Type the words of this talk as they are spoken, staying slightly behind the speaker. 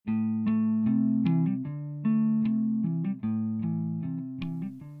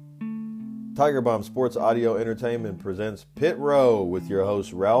Tiger Bomb Sports Audio Entertainment presents Pit Row with your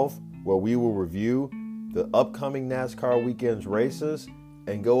host Ralph, where we will review the upcoming NASCAR weekend's races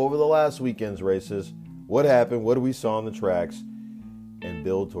and go over the last weekend's races, what happened, what we saw on the tracks, and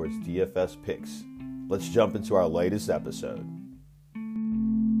build towards DFS picks. Let's jump into our latest episode.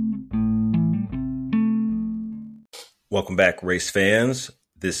 Welcome back, race fans.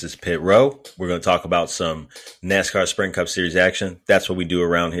 This is Pit Row. We're going to talk about some NASCAR Sprint Cup Series action. That's what we do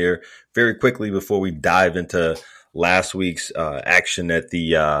around here. Very quickly, before we dive into last week's action at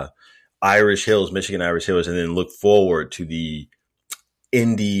the Irish Hills, Michigan Irish Hills, and then look forward to the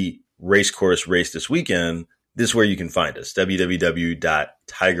Indy racecourse race this weekend, this is where you can find us,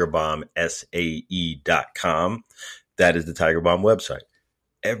 www.tigerbombsae.com. That is the Tiger Bomb website.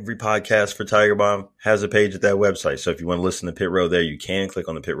 Every podcast for Tiger Bomb has a page at that website. So if you want to listen to Pit Row there, you can click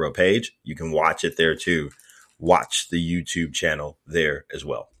on the Pit Row page. You can watch it there too. Watch the YouTube channel there as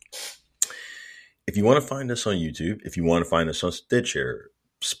well. If you want to find us on YouTube, if you want to find us on Stitcher,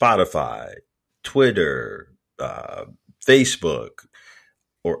 Spotify, Twitter, Facebook,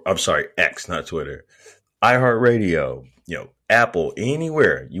 or I'm sorry, X, not Twitter, iHeartRadio, Apple,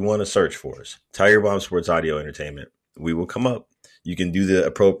 anywhere you want to search for us, Tiger Bomb Sports Audio Entertainment, we will come up. You can do the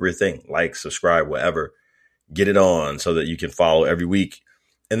appropriate thing, like, subscribe, whatever. Get it on so that you can follow every week.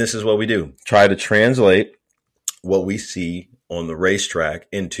 And this is what we do. Try to translate what we see on the racetrack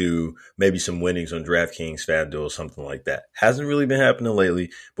into maybe some winnings on DraftKings, FanDuel, something like that. Hasn't really been happening lately,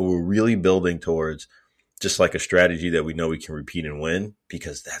 but we're really building towards just like a strategy that we know we can repeat and win,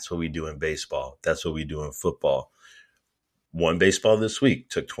 because that's what we do in baseball. That's what we do in football. One baseball this week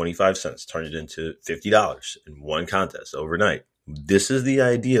took 25 cents, turned it into $50 in one contest overnight. This is the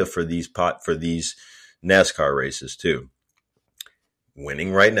idea for these NASCAR races too.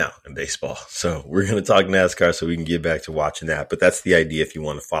 Winning right now in baseball. So we're going to talk NASCAR so we can get back to watching that. But that's the idea if you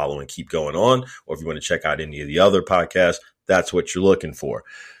want to follow and keep going on, or if you want to check out any of the other podcasts, that's what you're looking for.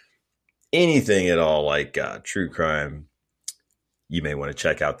 Anything at all like true crime, you may want to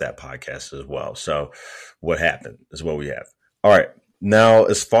check out that podcast as well. So what happened is what we have. All right. Now,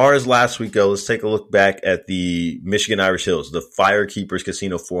 as far as last week goes, let's take a look back at the Michigan Irish Hills, the Firekeepers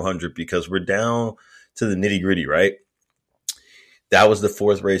Casino 400, because we're down to the nitty gritty, right? That was the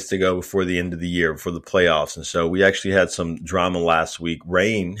fourth race to go before the end of the year, before the playoffs. And so we actually had some drama last week.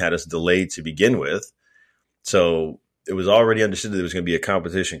 Rain had us delayed to begin with. So it was already understood that there was going to be a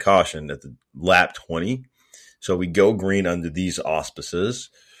competition caution at the lap 20. So we go green under these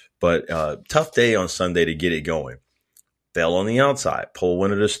auspices. But tough day on Sunday to get it going. Bell on the outside. Pole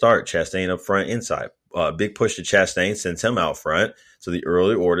winner to start. Chastain up front inside. Big push to Chastain sends him out front. So the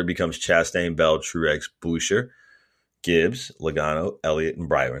early order becomes Chastain, Bell, Truex, Boucher, Gibbs, Logano, Elliott, and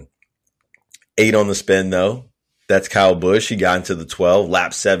Byron. 8 on the spin, though. That's Kyle Busch. He got into the 12.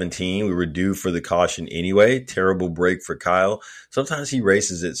 Lap 17. We were due for the caution anyway. Terrible break for Kyle. Sometimes he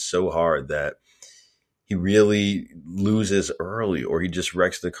races it so hard that he really loses early, or he just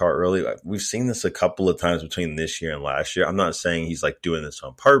wrecks the car early. We've seen this a couple of times between this year and last year. I'm not saying he's like doing this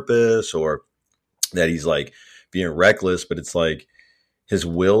on purpose or that he's like being reckless, but it's like his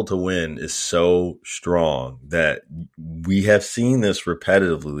will to win is so strong that we have seen this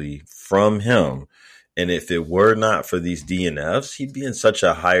repetitively from him. And if it were not for these DNFs, he'd be in such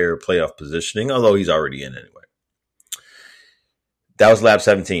a higher playoff positioning, although he's already in anyway. That was lap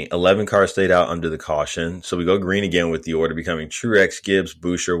 17. 11 cars stayed out under the caution. So we go green again with the order becoming Truex, Gibbs,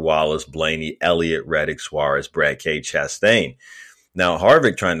 Boucher, Wallace, Blaney, Elliott, Reddick, Suarez, Brad K, Chastain. Now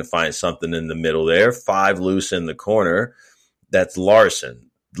Harvick trying to find something in the middle there. 5 loose in the corner. That's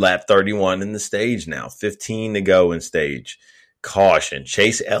Larson. Lap 31 in the stage now. 15 to go in stage. Caution.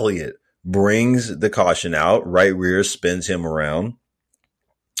 Chase Elliott brings the caution out. Right rear spins him around.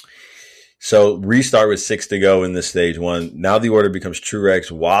 So restart with 6 to go in this stage one. Now the order becomes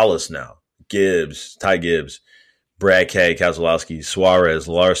Truex, Wallace now. Gibbs, Ty Gibbs, Brad K, Keselowski, Suarez,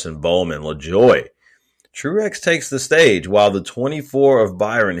 Larson, Bowman, LaJoie. Truex takes the stage while the 24 of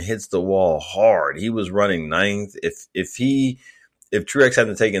Byron hits the wall hard. He was running 9th. If Truex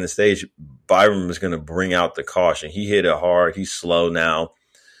hadn't taken the stage, Byron was going to bring out the caution. He hit it hard. He's slow now.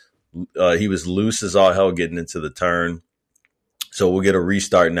 He was loose as all hell getting into the turn. So we'll get a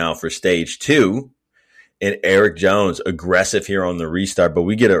restart now for stage 2. And Eric Jones, aggressive here on the restart, but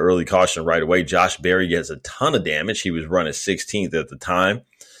we get an early caution right away. Josh Berry gets a ton of damage. He was running 16th at the time.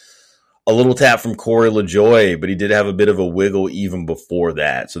 A little tap from Corey LaJoie, but he did have a bit of a wiggle even before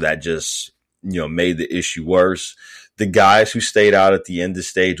that. So that just, made the issue worse. The guys who stayed out at the end of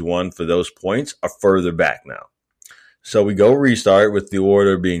stage 1 for those points are further back now. So we go restart with the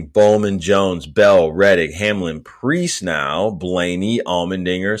order being Bowman, Jones, Bell, Reddick, Hamlin, Priest now, Blaney,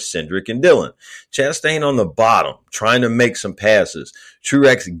 Allmendinger, Cindric, and Dillon. Chastain on the bottom, trying to make some passes.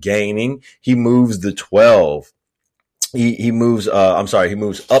 Truex gaining. He moves the 12. He moves up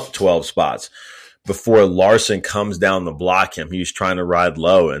 12 spots before Larson comes down to block him. He's trying to ride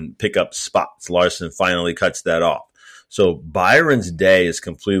low and pick up spots. Larson finally cuts that off. So Byron's day is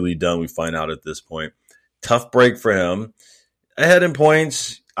completely done, we find out at this point. Tough break for him. Ahead in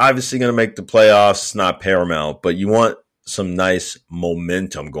points, obviously going to make the playoffs, not paramount, but you want some nice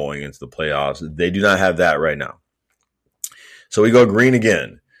momentum going into the playoffs. They do not have that right now. So we go green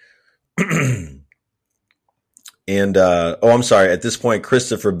again. And, I'm sorry. At this point,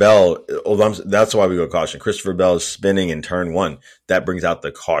 Christopher Bell, that's why we go caution. Christopher Bell is spinning in turn 1. That brings out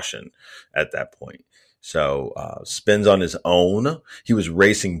the caution at that point. So spins on his own. He was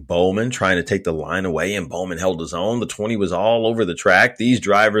racing Bowman, trying to take the line away, and Bowman held his own. The 20 was all over the track. These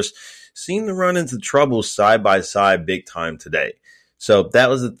drivers seem to run into trouble side by side big time today. So that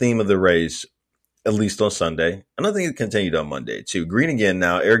was the theme of the race, at least on Sunday. And I think it continued on Monday, too. Green again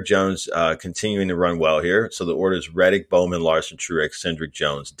now. Eric Jones continuing to run well here. So the order is Reddick, Bowman, Larson, Truex, Cindric,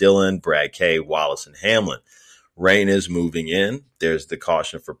 Jones, Dillon, Brad K, Wallace, and Hamlin. Rain is moving in. There's the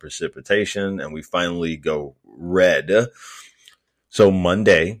caution for precipitation, and we finally go red. So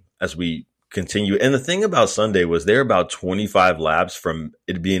Monday, as we continue, and the thing about Sunday was they're about 25 laps from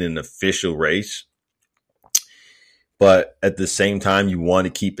it being an official race, but at the same time, you want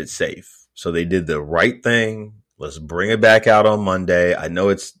to keep it safe. So they did the right thing. Let's bring it back out on Monday. I know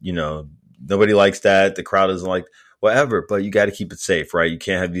it's, nobody likes that. The crowd doesn't like whatever, but you got to keep it safe, right? You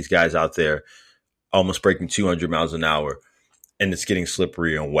can't have these guys out there almost breaking 200 miles an hour, and it's getting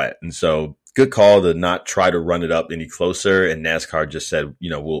slippery and wet. And so good call to not try to run it up any closer. And NASCAR just said,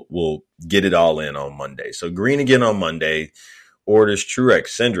 we'll get it all in on Monday. So green again on Monday. Orders Truex,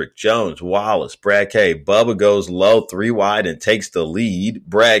 Cindric, Jones, Wallace, Brad K. Bubba goes low 3 wide and takes the lead.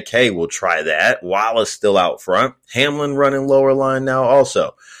 Brad K will try that. Wallace still out front. Hamlin running lower line now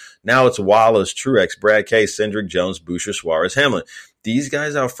also. Now it's Wallace, Truex, Brad K, Cindric, Jones, Buescher, Suarez, Hamlin. These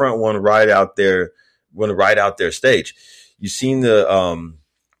guys out front want to ride out their stage. You see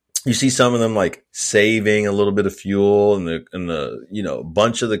some of them like saving a little bit of fuel, and the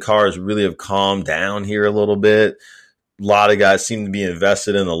bunch of the cars really have calmed down here a little bit. A lot of guys seem to be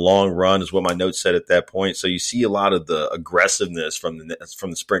invested in the long run, is what my notes said at that point. So you see a lot of the aggressiveness from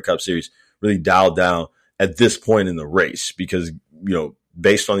the Sprint Cup Series really dialed down at this point in the race, because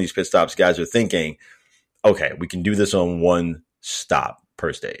based on these pit stops, guys are thinking, okay, we can do this on one stop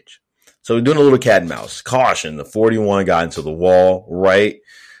per stage. So we're doing a little cat and mouse. Caution, the 41 got into the wall, right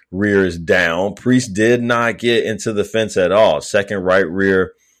rear is down. Priest did not get into the fence at all. Second right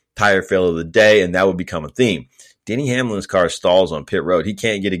rear tire fail of the day, and that would become a theme. Denny Hamlin's car stalls on pit road. He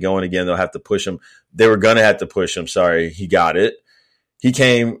can't get it going again. They'll have to push him. They were going to have to push him. Sorry, he got it. He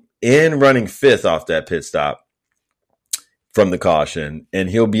came in running 5th off that pit stop from the caution, and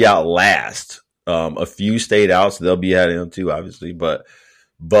he'll be out last. A few stayed out, so they'll be at him too, obviously, but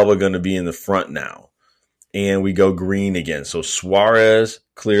Bubba going to be in the front now. And we go green again. So Suarez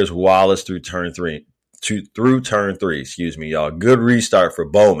clears Wallace through turn 3, excuse me, y'all. Good restart for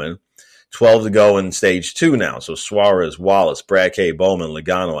Bowman. 12 to go in stage 2 now. So Suarez, Wallace, Brad K, Bowman,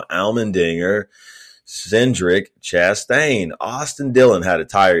 Logano, Allmendinger, Cindric, Chastain. Austin Dillon had a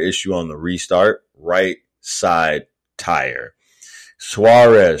tire issue on the restart. Right side tire.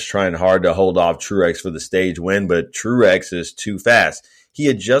 Suarez trying hard to hold off Truex for the stage win, but Truex is too fast. He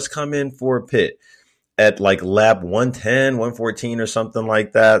had just come in for a pit at like lap 110, 114 or something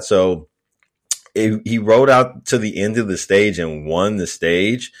like that. So he rode out to the end of the stage and won the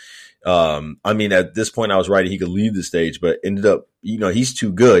stage. At this point I was right, he could leave the stage, but ended up, he's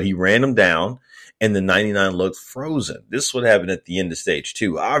too good. He ran him down, and the 99 looked frozen. This is what happened at the end of stage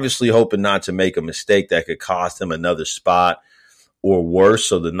 2. Obviously hoping not to make a mistake that could cost him another spot or worse.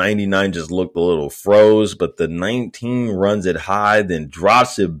 So the 99 just looked a little froze, but the 19 runs it high, then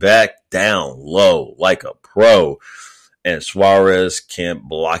drops it back down low like a pro. And Suarez can't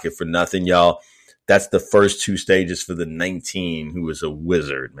block it for nothing, y'all. That's the first 2 stages for the 19, who is a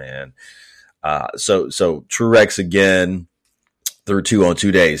wizard, man. So Truex again through 2 on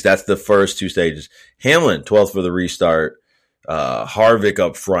 2 days. That's the first 2 stages. Hamlin, 12th for the restart. Harvick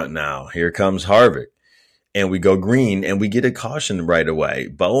up front now. Here comes Harvick. And we go green, and we get a caution right away.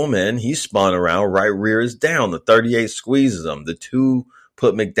 Bowman, he spun around. Right rear is down. The 38 squeezes him. The 2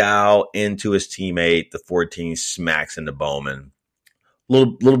 put McDowell into his teammate. The 14 smacks into Bowman.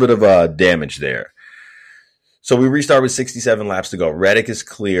 Little bit of damage there. So we restart with 67 laps to go. Reddick is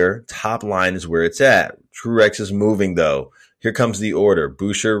clear. Top line is where it's at. Truex is moving, though. Here comes the order.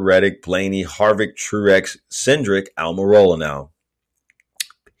 Buescher, Reddick, Blaney, Harvick, Truex, Cindric, Almirola now.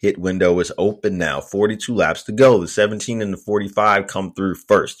 Hit window is open now. 42 laps to go. The 17 and the 45 come through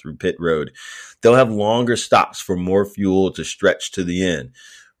first through pit road. They'll have longer stops for more fuel to stretch to the end.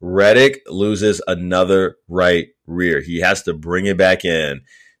 Reddick loses another right rear. He has to bring it back in.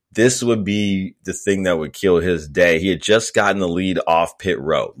 This would be the thing that would kill his day. He had just gotten the lead off pit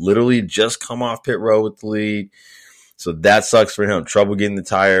road. Literally just come off pit road with the lead. So that sucks for him. Trouble getting the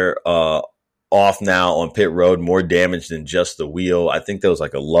tire off now on pit road. More damage than just the wheel. I think there was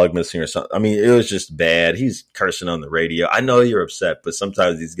like a lug missing or something. I mean, it was just bad. He's cursing on the radio. I know you're upset, but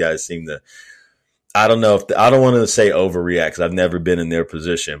sometimes these guys seem to, I don't know if I don't want to say overreact because I've never been in their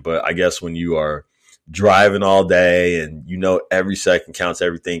position, but I guess when you are driving all day and you know every second counts,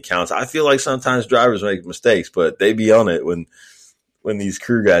 everything counts. I feel like sometimes drivers make mistakes, but they be on it when these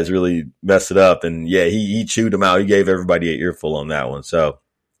crew guys really mess it up. And yeah, he chewed them out. He gave everybody an earful on that one. So,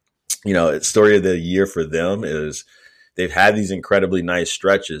 you know, story of the year for them is they've had these incredibly nice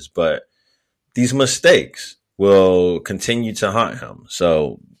stretches, but these mistakes will continue to haunt him.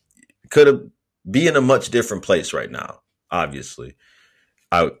 So could have be in a much different place right now, obviously.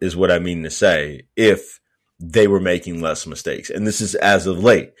 Is what I mean to say, if they were making less mistakes. And this is as of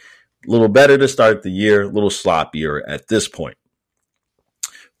late. A little better to start the year, a little sloppier at this point.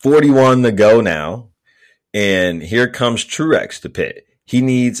 41 to go now. And here comes Truex to pit. He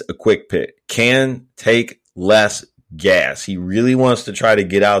needs a quick pit. Can take less gas. He really wants to try to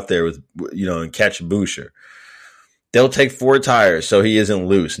get out there with, you know, and catch Buescher. They'll take 4 tires so he isn't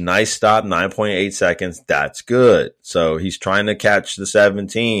loose. Nice stop, 9.8 seconds. That's good. So he's trying to catch the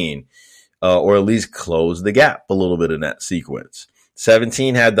 17 or at least close the gap a little bit in that sequence.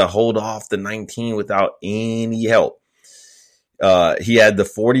 17 had to hold off the 19 without any help. He had the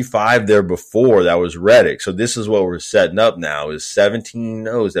 45 there before. That was Reddick. So this is what we're setting up now is 17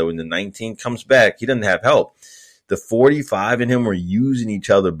 knows that when the 19 comes back, he doesn't have help. The 45 and him were using each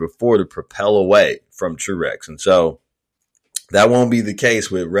other before to propel away from Truex. And so that won't be the case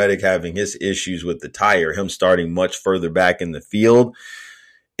with Reddick having his issues with the tire, him starting much further back in the field.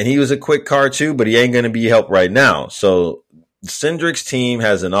 And he was a quick car too, but he ain't going to be helped right now. So Cindric's team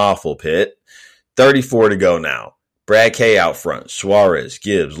has an awful pit. 34 to go now. Brad K out front. Suarez,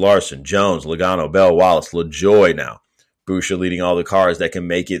 Gibbs, Larson, Jones, Logano, Bell, Wallace, LaJoy now. Buescher leading all the cars that can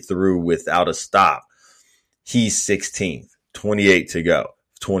make it through without a stop. He's 16th. 28 to go.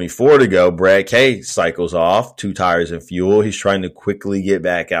 24 to go. Brad K cycles off. 2 tires and fuel. He's trying to quickly get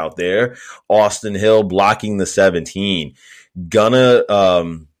back out there. Austin Hill blocking the 17. Gonna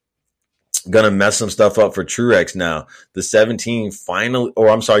mess some stuff up for Truex now. The 17 finally,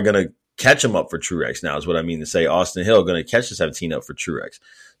 gonna catch him up for Truex now is what I mean to say. Austin Hill gonna catch the 17 up for Truex.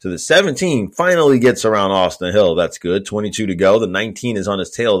 So the 17 finally gets around Austin Hill. That's good. 22 to go. The 19 is on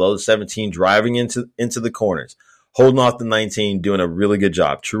his tail, though. The 17 driving into the corners. Holding off the 19, doing a really good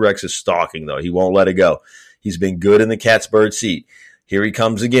job. Truex is stalking, though. He won't let it go. He's been good in the cat's bird seat. Here he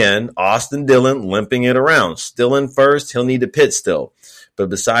comes again. Austin Dillon limping it around. Still in first. He'll need to pit still. But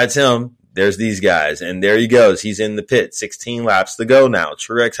besides him, there's these guys. And there he goes. He's in the pit. 16 laps to go now.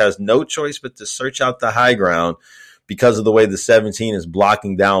 Truex has no choice but to search out the high ground because of the way the 17 is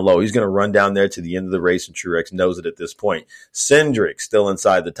blocking down low. He's going to run down there to the end of the race, and Truex knows it at this point. Cindric still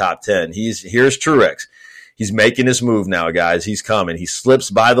inside the top 10. Here's Truex. He's making his move now, guys. He's coming. He slips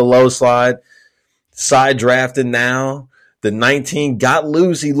by the low slide. Side drafted now. The 19 got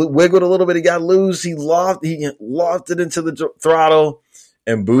loose. He wiggled a little bit. He got loose. He lofted into the throttle.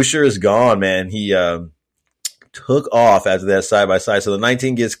 And Buescher is gone, man. He took off after that side-by-side. So the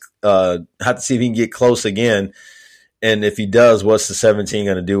 19 gets have to see if he can get close again. And if he does, what's the 17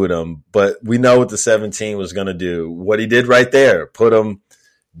 going to do with him? But we know what the 17 was going to do. What he did right there, put him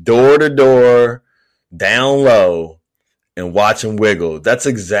door to door, down low, and watch him wiggle. That's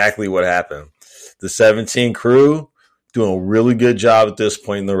exactly what happened. The 17 crew doing a really good job at this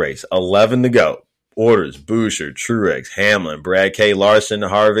point in the race. 11 to go. Orders, Buescher, Truex, Hamlin, Brad K, Larson,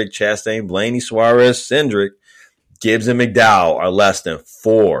 Harvick, Chastain, Blaney, Suarez, Cindric, Gibbs, and McDowell are less than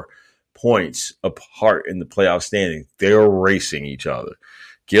 4 points apart in the playoff standing. They're racing each other.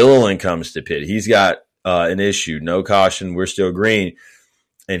 Gilliland comes to pit. He's got an issue. No caution. We're still green.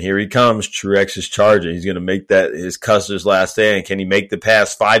 And here he comes. Truex is charging. He's going to make that his Custer's last stand. Can he make the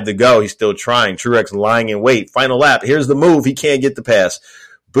pass? 5 to go. He's still trying. Truex lying in wait. Final lap. Here's the move. He can't get the pass.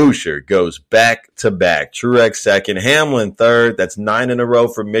 Buescher goes back to back. Truex second. Hamlin third. That's 9 in a row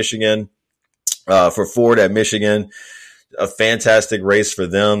for Michigan. For Ford at Michigan. a fantastic race for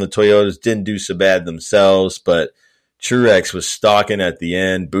them. The Toyotas didn't do so bad themselves, but Truex was stalking at the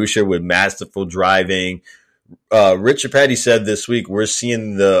end. Buescher with masterful driving. Richard Petty said this week, we're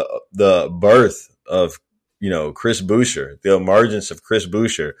seeing the birth of, Chris Buescher, the emergence of Chris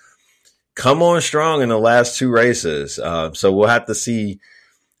Buescher. Come on strong in the last two races. So we'll have to see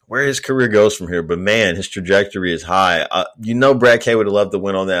where his career goes from here. But, man, his trajectory is high. Brad K would have loved to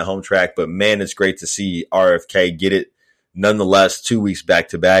win on that home track, but, man, it's great to see RFK get it nonetheless 2 weeks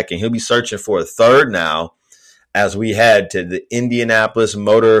back-to-back. And he'll be searching for a third now as we head to the Indianapolis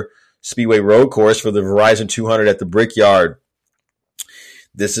Motor Speedway Road Course for the Verizon 200 at the Brickyard.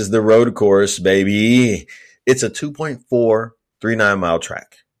 This is the road course, baby. It's a 2.439-mile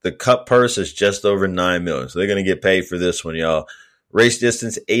track. The Cup purse is just over $9 million, so they're going to get paid for this one, y'all. Race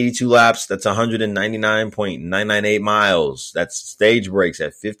distance, 82 laps. That's 199.998 miles. That's stage breaks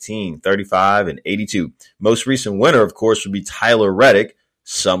at 15, 35, and 82. Most recent winner, of course, would be Tyler Reddick,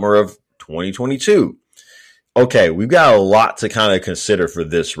 summer of 2022. Okay, we've got a lot to kind of consider for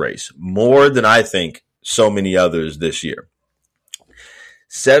this race, more than I think so many others this year.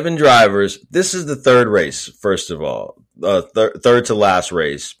 7 drivers. This is the third race, first of all, third to last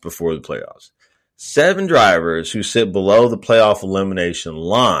race before the playoffs. 7 drivers who sit below the playoff elimination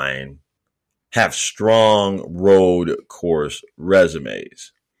line have strong road course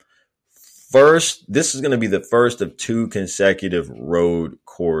resumes. First, this is going to be the first of 2 consecutive road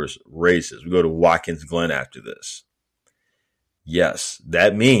course races. We go to Watkins Glen after this. Yes,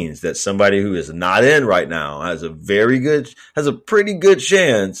 that means that somebody who is not in right now has a pretty good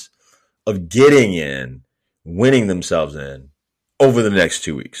chance of getting in, winning themselves in over the next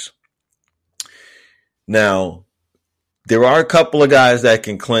 2 weeks. Now, there are a couple of guys that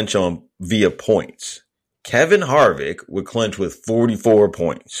can clinch on via points. Kevin Harvick would clinch with 44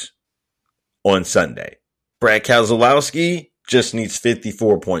 points on Sunday. Brad Keselowski just needs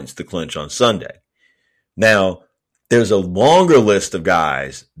 54 points to clinch on Sunday. Now, there's a longer list of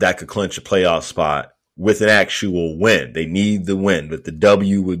guys that could clinch a playoff spot with an actual win. They need the win, but the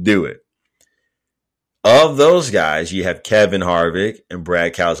W would do it. Of those guys, you have Kevin Harvick and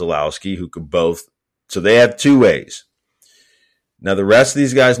Brad Keselowski, who could both. So they have 2 ways. Now, the rest of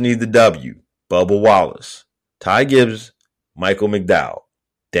these guys need the W. Bubba Wallace, Ty Gibbs, Michael McDowell,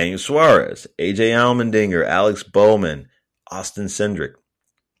 Daniel Suarez, AJ Allmendinger, Alex Bowman, Austin Cindric,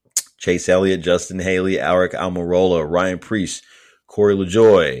 Chase Elliott, Justin Haley, Eric Almirola, Ryan Preece, Corey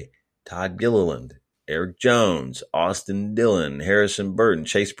LaJoie, Todd Gilliland, Eric Jones, Austin Dillon, Harrison Burton,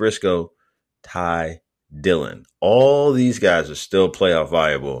 Chase Briscoe, Ty Dillon. All these guys are still playoff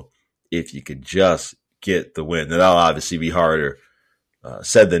viable if you could just get the win. Now, that'll obviously be harder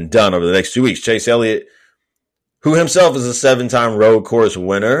said than done over the next 2 weeks. Chase Elliott, who himself is a 7-time road course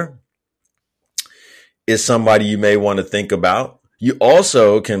winner, is somebody you may want to think about. You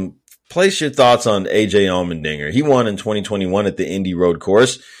also can place your thoughts on AJ Allmendinger. He won in 2021 at the Indy road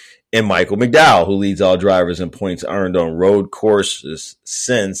course. And Michael McDowell, who leads all drivers in points earned on road courses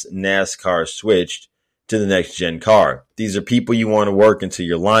since NASCAR switched to the next gen car. These are people you want to work into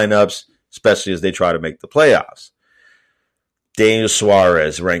your lineups, especially as they try to make the playoffs. Daniel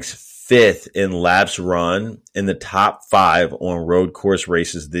Suarez ranks 5th in laps run in the top 5 on road course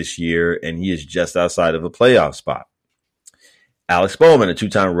races this year, and he is just outside of a playoff spot. Alex Bowman, a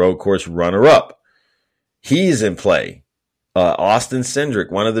 2-time road course runner-up. He's in play. Austin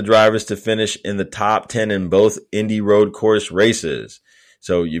Cindric, one of the drivers to finish in the top 10 in both Indy road course races.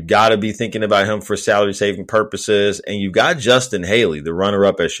 So you've got to be thinking about him for salary-saving purposes. And you've got Justin Haley, the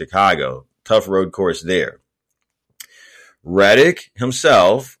runner-up at Chicago. Tough road course there. Reddick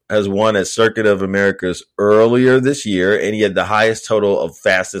himself has won at Circuit of Americas earlier this year, and he had the highest total of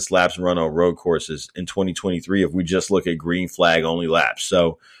fastest laps run on road courses in 2023 if we just look at green flag only laps.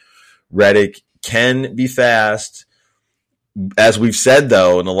 So Reddick can be fast. As we've said,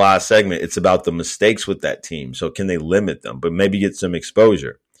 though, in the last segment, it's about the mistakes with that team. So can they limit them, but maybe get some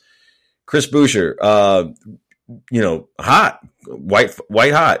exposure? Chris Buescher, hot,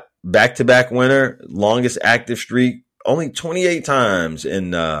 white hot, back-to-back winner, longest active streak. Only 28 times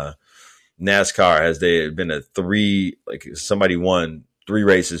in NASCAR has there been somebody won 3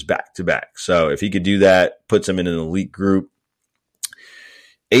 races back to back. So if he could do that, puts him in an elite group.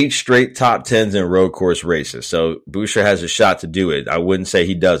 8 straight top 10s in road course races. So Buescher has a shot to do it. I wouldn't say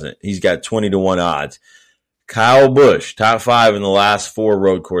he doesn't. He's got 20-1 odds. Kyle Busch, top 5 in the last 4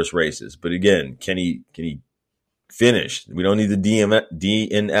 road course races. But again, can he finish? We don't need the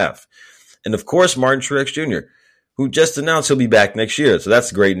DNF. And of course, Martin Truex Jr., who just announced he'll be back next year. So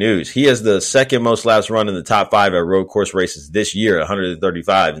that's great news. He has the second most laps run in the top 5 at road course races this year,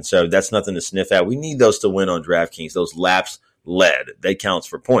 135. And so that's nothing to sniff at. We need those to win on DraftKings. Those laps led, they counts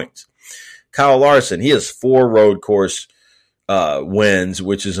for points. Kyle Larson, he has 4 road course wins,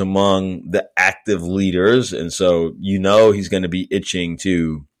 which is among the active leaders. And so, he's going to be itching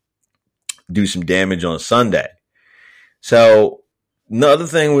to do some damage on Sunday. So another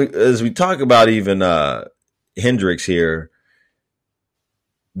thing, as we talk about even Hendricks here,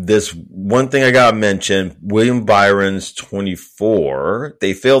 this one thing I got to mention, William Byron's 24,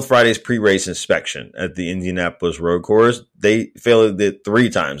 they failed Friday's pre-race inspection at the Indianapolis road course. They failed it 3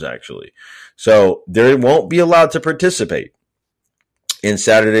 times, actually. So they won't be allowed to participate in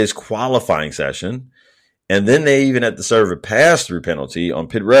Saturday's qualifying session. And then they even had to serve a pass-through penalty on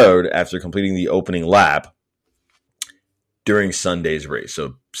pit road after completing the opening lap during Sunday's race.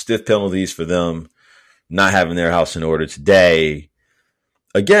 So stiff penalties for them not having their house in order today.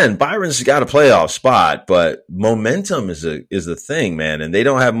 Again, Byron's got a playoff spot, but momentum is a thing, man, and they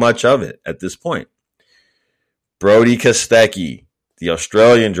don't have much of it at this point. Brody Kostecki, the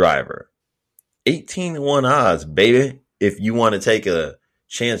Australian driver, 18-1 odds, baby. If you want to take a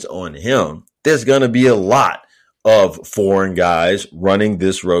chance on him, there's going to be a lot of foreign guys running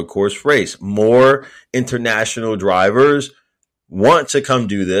this road course race. More international drivers want to come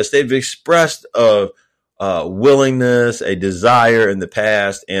do this. They've expressed a willingness, a desire in the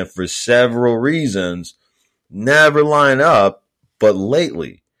past, and for several reasons, never line up. But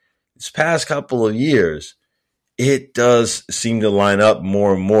lately, this past couple of years, it does seem to line up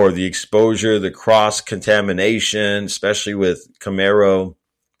more and more. The exposure, the cross-contamination, especially with Camaro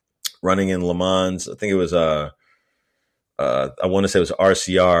running in Le Mans. I think it was, I want to say it was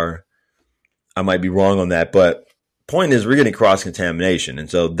RCR. I might be wrong on that, but point is we're getting cross-contamination. And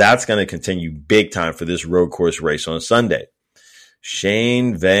so that's going to continue big time for this road course race on Sunday.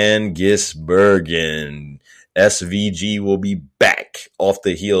 Shane Van Gisbergen, SVG, will be back off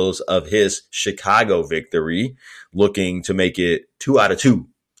the heels of his Chicago victory, looking to make it 2 out of 2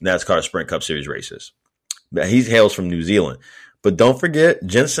 NASCAR Sprint Cup Series races. He hails from New Zealand. But don't forget,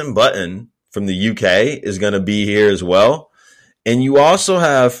 Jenson Button from the UK is going to be here as well. And you also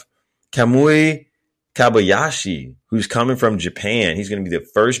have Kamui Kobayashi, who's coming from Japan. He's going to be the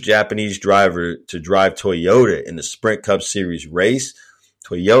first Japanese driver to drive Toyota in the Sprint Cup Series race.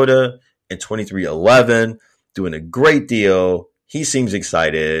 Toyota in 2311, doing a great deal. He seems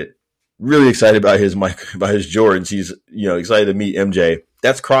excited, really excited about his Jordans. He's excited to meet MJ.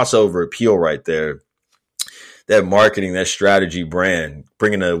 That's crossover appeal right there. That marketing, that strategy brand,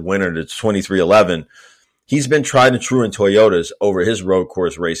 bringing a winner to 2311. He's been tried and true in Toyotas over his road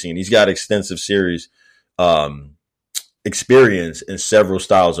course racing. He's got extensive series experience in several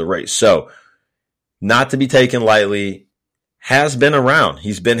styles of race. So not to be taken lightly, has been around.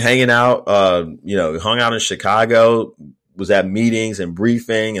 He's been hanging out, hung out in Chicago, was at meetings and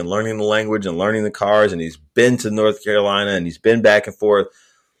briefing and learning the language and learning the cars. And he's been to North Carolina and he's been back and forth,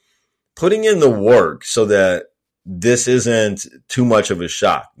 putting in the work so that this isn't too much of a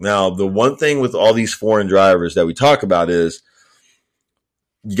shock. Now, the one thing with all these foreign drivers that we talk about is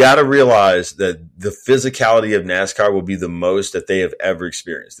you got to realize that the physicality of NASCAR will be the most that they have ever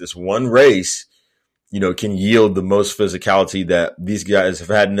experienced. This one race, can yield the most physicality that these guys have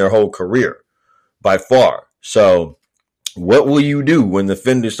had in their whole career by far. So what will you do when the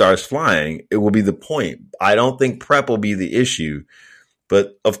fender starts flying? It will be the point. I don't think prep will be the issue.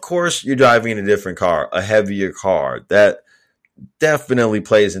 But, of course, you're driving a different car, a heavier car. That definitely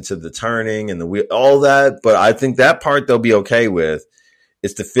plays into the turning and the wheel, all that. But I think that part they'll be okay with.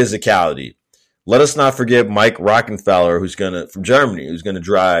 It's the physicality. Let us not forget Mike Rockenfeller, from Germany, who's going to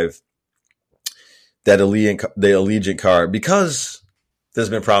drive the Allegiant car, because there's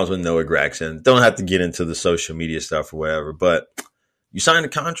been problems with Noah Gragson. Don't have to get into the social media stuff or whatever. But you sign a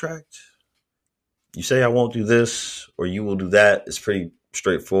contract. You say, I won't do this or you will do that. It's pretty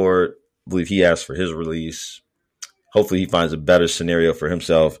straightforward. I believe he asked for his release. Hopefully he finds a better scenario for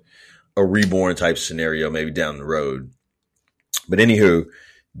himself, a reborn type scenario maybe down the road. But anywho,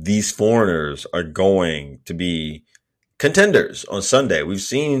 these foreigners are going to be contenders on Sunday. We've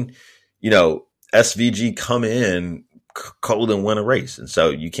seen, SVG come in cold and win a race. And so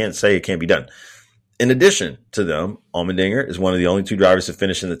you can't say it can't be done. In addition to them, Allmendinger is one of the only 2 drivers to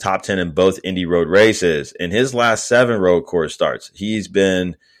finish in the top 10 in both Indy road races. In his last 7 road course starts, he's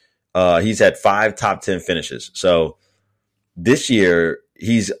had 5 top 10 finishes. So this year,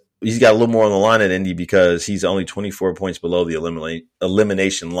 he's got a little more on the line at Indy because he's only 24 points below the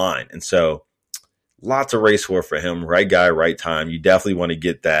elimination line. And so lots of race war for him. Right guy, right time. You definitely want to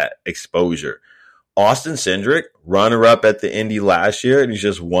get that exposure. Austin Cindric, runner-up at the Indy last year, and he's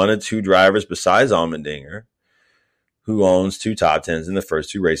just one of two drivers besides Allmendinger who owns 2 top 10s in the first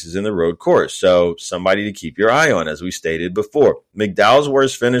 2 races in the road course. So somebody to keep your eye on, as we stated before. McDowell's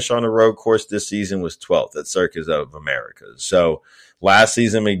worst finish on a road course this season was 12th at Circus of America. So last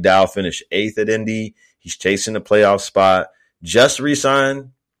season, McDowell finished 8th at Indy. He's chasing the playoff spot. Just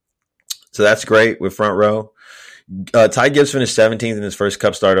re-signed, so that's great with Front Row. Ty Gibbs finished 17th in his first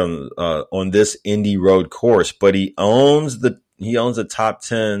Cup start on this Indy road course, but he owns the top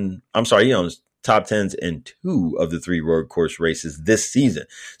 10. He owns top 10s in 2 of the 3 road course races this season.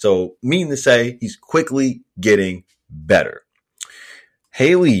 So, meaning to say, he's quickly getting better.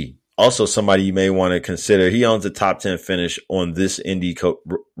 Haley, also somebody you may want to consider. He owns a top 10 finish on this Indy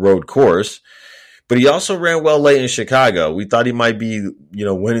road course, but he also ran well late in Chicago. We thought he might be,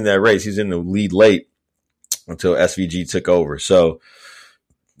 winning that race. He's in the lead late until SVG took over. So,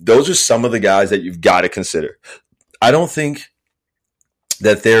 those are some of the guys that you've got to consider. I don't think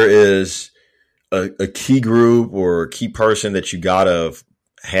that there is a key group or a key person that you gotta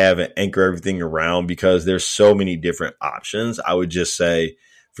have and anchor everything around, because there's so many different options. I would just say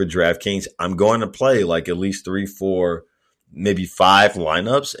for DraftKings, I'm going to play like at least 3, 4, maybe 5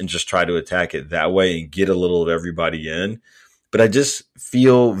 lineups and just try to attack it that way and get a little of everybody in. But I just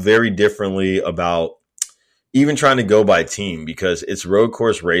feel very differently about even trying to go by team, because it's road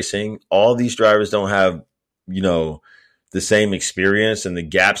course racing. All these drivers don't have, the same experience, and the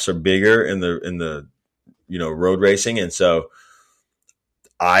gaps are bigger in the road racing. And so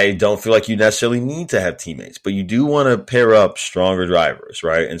I don't feel like you necessarily need to have teammates, but you do want to pair up stronger drivers,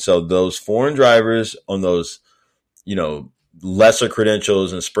 right? And so those foreign drivers on those, lesser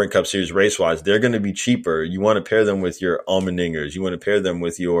credentials and Sprint Cup Series race-wise, they're going to be cheaper. You want to pair them with your Allmendingers. You want to pair them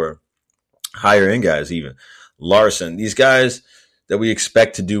with your higher-end guys even. Larson, these guys that we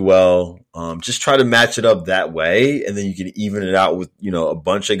expect to do well, just try to match it up that way, and then you can even it out with, a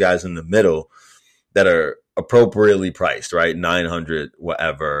bunch of guys in the middle that are appropriately priced, right? 900,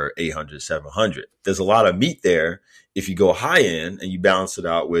 whatever, 800, 700. There's a lot of meat there. If you go high end and you balance it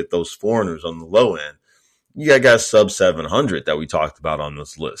out with those foreigners on the low end, you got guys sub 700 that we talked about on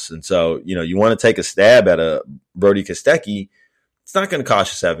this list. And so, you want to take a stab at a Brody Kostecki. It's not going to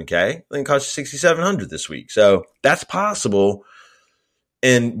cost you $7K. It's going to cost you $6,700 this week. So that's possible.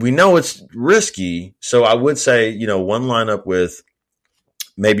 And we know it's risky. So I would say, one lineup with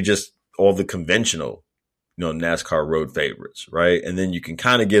maybe just all the conventional, NASCAR road favorites, right? And then you can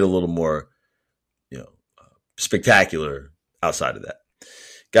kind of get a little more, spectacular outside of that.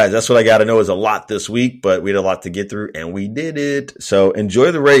 Guys, that's what I got to know. Is a lot this week, but we had a lot to get through, and we did it. So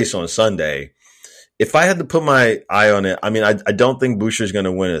enjoy the race on Sunday. If I had to put my eye on it, I don't think Boucher's going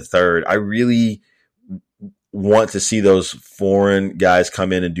to win a third. I really want to see those foreign guys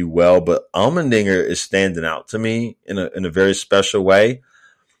come in and do well, but Allmendinger is standing out to me in a very special way.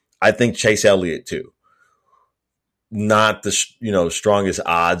 I think Chase Elliott too. Not the strongest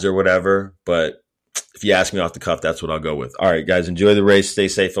odds or whatever, but if you ask me off the cuff, that's what I'll go with. All right, guys, enjoy the race. Stay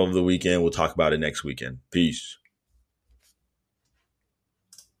safe over the weekend. We'll talk about it next weekend. Peace.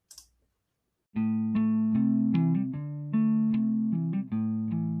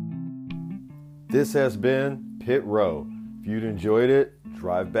 This has been Pit Row. If you'd enjoyed it,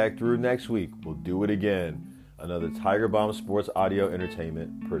 drive back through next week. We'll do it again. Another Tiger Bomb Sports Audio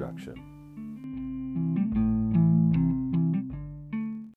Entertainment production.